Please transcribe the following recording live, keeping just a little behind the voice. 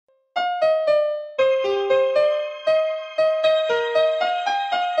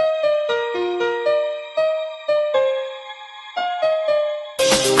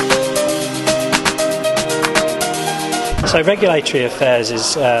So regulatory affairs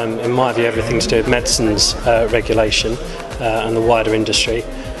is, in my view, everything to do with medicines regulation and the wider industry.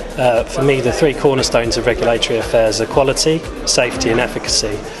 For me, the three cornerstones of regulatory affairs are quality, safety and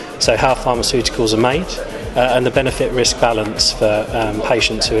efficacy. So how pharmaceuticals are made and the benefit-risk balance for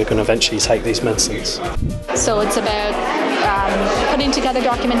patients who are going to eventually take these medicines. So it's about putting together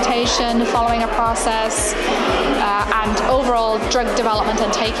documentation, following a process, and overall drug development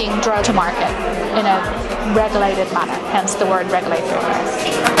and taking drug to market in a regulated manner, hence the word regulatory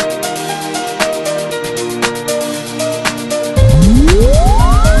affairs.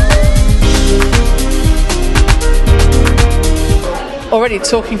 Already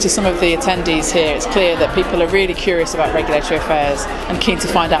talking to some of the attendees here, it's clear that people are really curious about regulatory affairs and keen to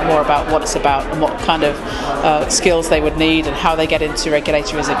find out more about what it's about and what kind of skills they would need and how they get into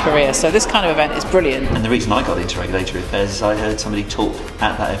regulatory as a career. So this kind of event is brilliant. And the reason I got into regulatory affairs is I heard somebody talk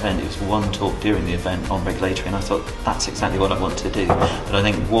at that event. It was one talk during the event on regulatory, and I thought that's exactly what I want to do. But I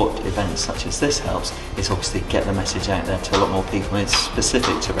think what events such as this helps is obviously get the message out there to a lot more people, and it's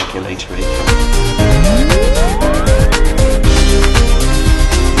specific to regulatory.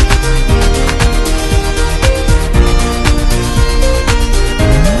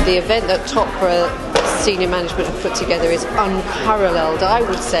 The event that TOPRA senior management have put together is unparalleled, I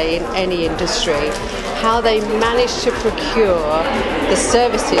would say, in any industry. How they managed to procure the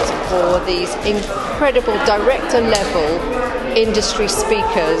services for these incredible director-level industry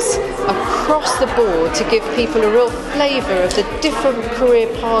speakers across the board to give people a real flavour of the different career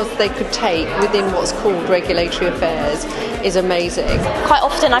paths they could take within what's called regulatory affairs is amazing. Quite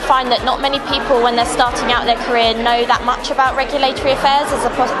often I find that not many people, when they're starting out their career, know that much about regulatory affairs as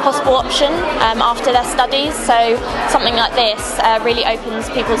a possible option after their studies. So something like this really opens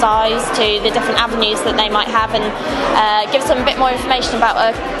people's eyes to the different avenues that they might have, and gives them a bit more information about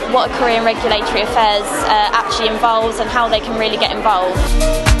what a career in regulatory affairs actually involves and how they can really get involved.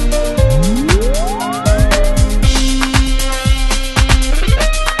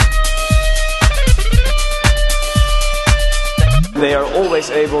 They are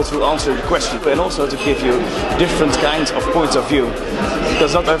always able to answer the question and also to give you different kinds of points of view.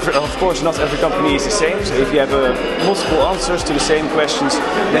 Because of course not every company is the same, so if you have multiple answers to the same questions,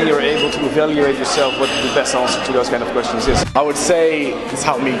 then you're able to evaluate yourself what the best answer to those kind of questions is. I would say it's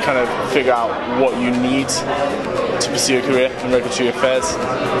helped me kind of figure out what you need to pursue a career in regulatory affairs.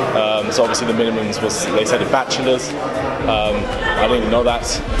 So obviously the minimums was, they said, a bachelor's. I didn't even know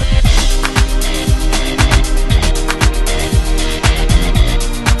that.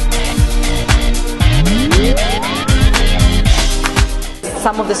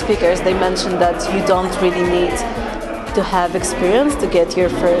 Some of the speakers, they mentioned that you don't really need to have experience to get your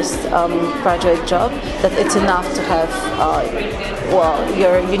first graduate job, that it's enough to have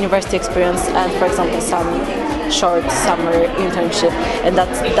your university experience and, for example, some short summer internship, and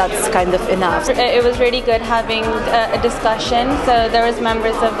that's kind of enough. It was really good having a discussion. So there was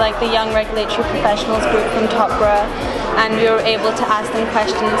members of like the Young Regulatory Professionals group from TOPRA, and we were able to ask them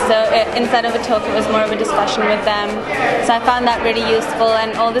questions. So instead of a talk, it was more of a discussion with them. So I found that really useful,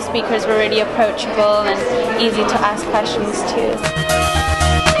 and all the speakers were really approachable and easy to ask questions to.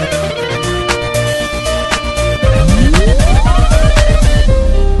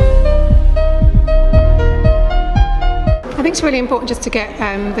 I think it's really important just to get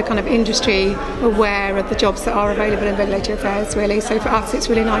the kind of industry aware of the jobs that are available in regulatory affairs, really. So for us it's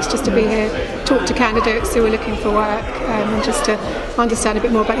really nice just to be here, talk to candidates who are looking for work, and just to understand a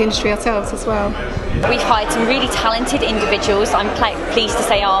bit more about the industry ourselves as well. We've hired some really talented individuals, I'm pleased to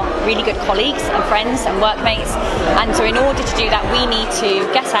say are really good colleagues and friends and workmates, and so in order to do that we need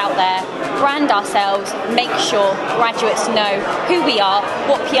to get out there, brand ourselves, make sure graduates know who we are,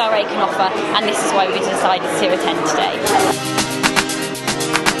 what PRA can offer, and this is why we decided to attend today.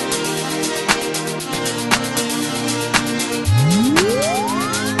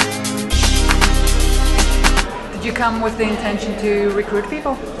 Did you come with the intention to recruit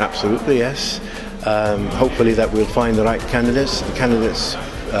people? Absolutely, yes. Hopefully that we'll find the right candidates. The candidates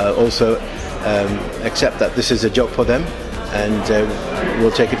also accept that this is a job for them, and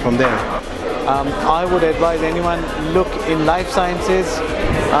we'll take it from there. I would advise anyone look in life sciences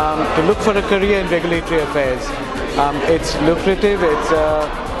to look for a career in regulatory affairs. It's lucrative,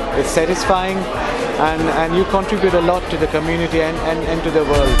 it's satisfying, and you contribute a lot to the community and to the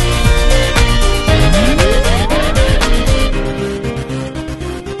world.